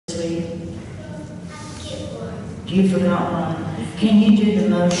You forgot one. Can you do the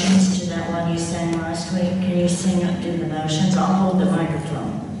motions to that one you sang last week? Can you sing up, do the motions? I'll hold the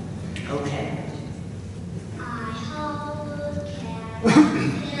microphone. Okay. I hold a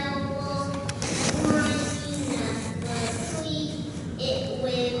caterpillar, whining up the tree. It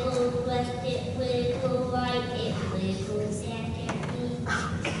wiggles left, it wiggles right, it wiggles after me.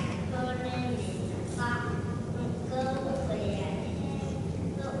 Burning in the box, won't go away at head.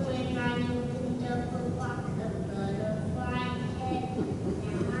 But when I opened up a box, a butterfly head.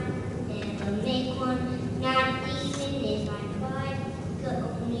 Now I never make one, not even if I tried. Could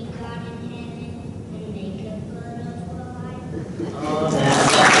only God in heaven and make a butterfly. Oh,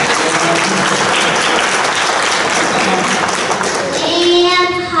 that's Way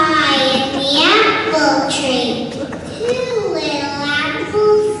up high in the apple tree, two little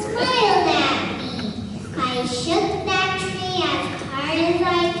apples smiled at me. I shook that tree as hard as I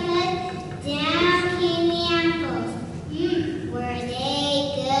could. Down came the apples. Were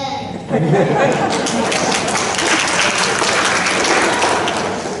they good?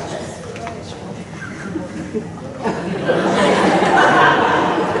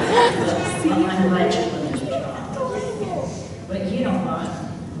 I'm glad you went to trial. But you know what?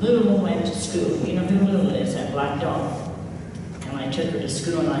 Lulu went to school. You know who Lulu is, that black dog. And I took her to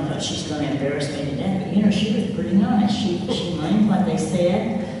school and I thought she's going to embarrass me to death. But you know, she was pretty nice. She minded what they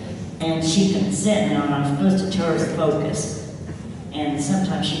said. And she can sit now, and I'm supposed to tell her to focus. And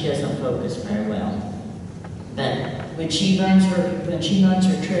sometimes she doesn't focus very well. But when she learns her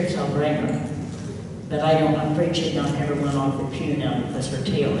tricks, I'll bring her. But I'm afraid she's not ever went off the pew now because her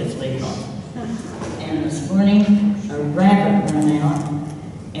tail is laid off. And this morning, a rabbit ran out,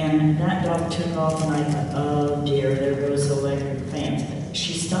 and that dog took off, and I thought, oh dear, there goes the electric fence. But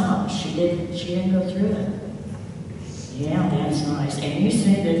she stopped. She didn't go through it. Yeah, that's nice. And you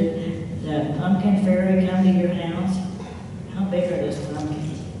said that the pumpkin fairy come to your house? How big are those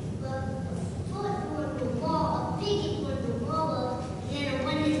pumpkins? Well, a foot on the wall, a big one on the wall, then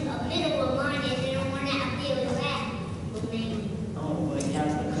one in the middle of mine, and then one out there with that. Oh, well, yeah,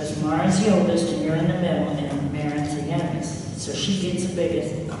 because Mara's the oldest, and you're in the middle, and Marin's the youngest. So she gets the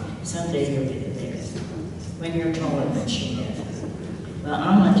biggest. Someday you'll get the biggest. When you're taller than she is. Well,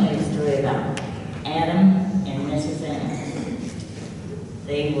 I'm going to tell you a story about Adam and Mrs. Ennis.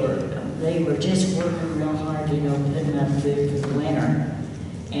 They were just working real hard, you know, putting up food for the winter.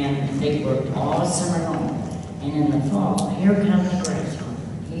 And they worked all summer long. And in the fall, here comes the grasshopper.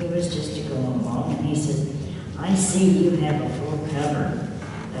 He was just going along, and he says, I see you have a full cover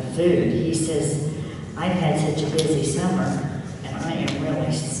of food. He says, I've had such a busy summer, and I'm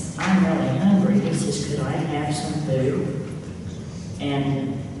really hungry. He says, could I have some food?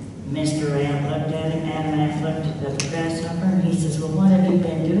 And Mr. Ant looked at him, Adam Ant looked at the grasshopper, and he says, well, what have you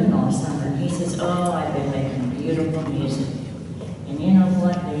been doing all summer? And he says, oh, I've been making beautiful music. And you know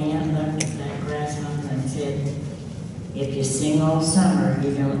what? The ant looked at that grasshopper and said, if you sing all summer,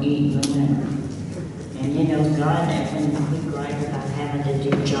 you don't eat in the winter. And you know, God, when we gripe about having to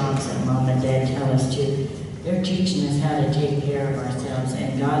do jobs that Mom and Dad tell us to, they're teaching us how to take care of ourselves,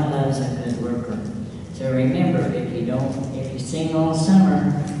 and God loves a good worker. So remember, if you sing all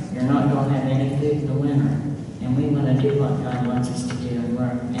summer, you're not going to have any food in the winter. And we want to do what God wants us to do and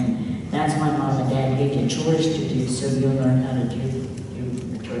work. And that's why Mom and Dad gave you chores to do, so you'll learn how to do your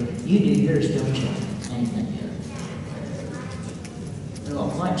chores. You do yours, don't you? Nathan? Well,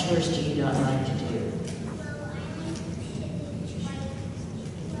 what chores do you not like to do?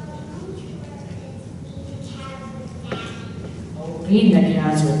 Feeding the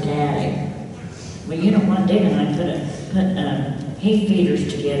cows with Daddy. Well, you know what, Dave and I put hay feeders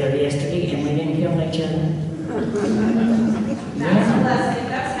together yesterday, and we didn't kill each other. That's a blessing.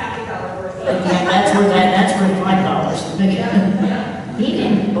 That's $50 worth. Yeah, that's worth $5. He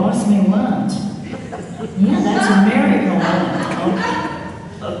didn't boss me once. Yeah, that's a miracle.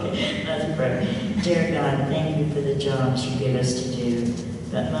 Okay, that's perfect. Dear God, thank you for the jobs you give us to do.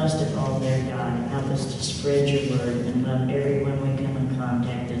 But most of all, dear God, help us to spread your word and love everyone we come in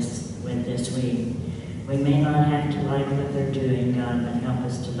contact with this week. We may not have to like what they're doing, God, but help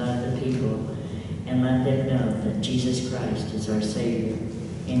us to love the people and let them know that Jesus Christ is our Savior.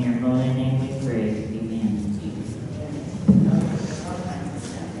 In your holy name we pray. Amen.